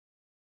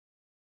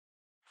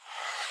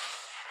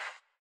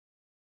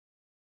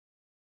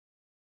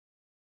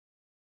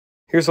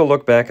Here's a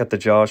look back at the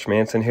Josh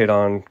Manson hit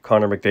on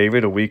Connor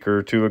McDavid a week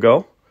or two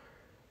ago.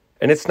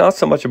 And it's not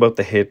so much about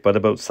the hit, but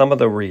about some of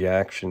the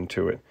reaction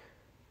to it.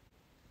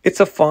 It's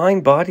a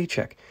fine body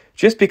check.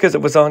 Just because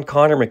it was on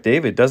Connor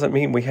McDavid doesn't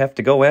mean we have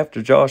to go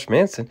after Josh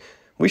Manson.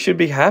 We should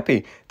be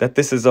happy that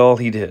this is all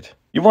he did.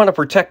 You want to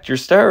protect your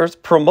stars,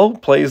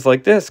 promote plays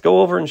like this,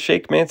 go over and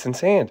shake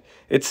Manson's hand.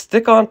 It's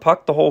stick on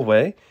puck the whole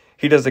way.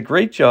 He does a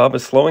great job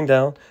of slowing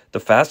down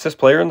the fastest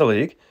player in the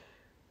league.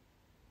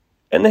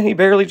 And then he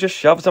barely just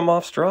shoves him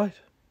off stride.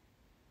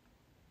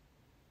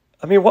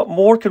 I mean, what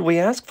more could we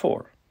ask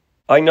for?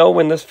 I know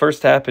when this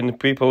first happened,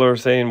 people are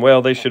saying,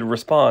 well, they should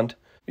respond.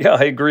 Yeah,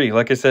 I agree.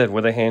 Like I said,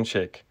 with a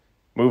handshake.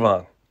 Move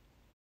on.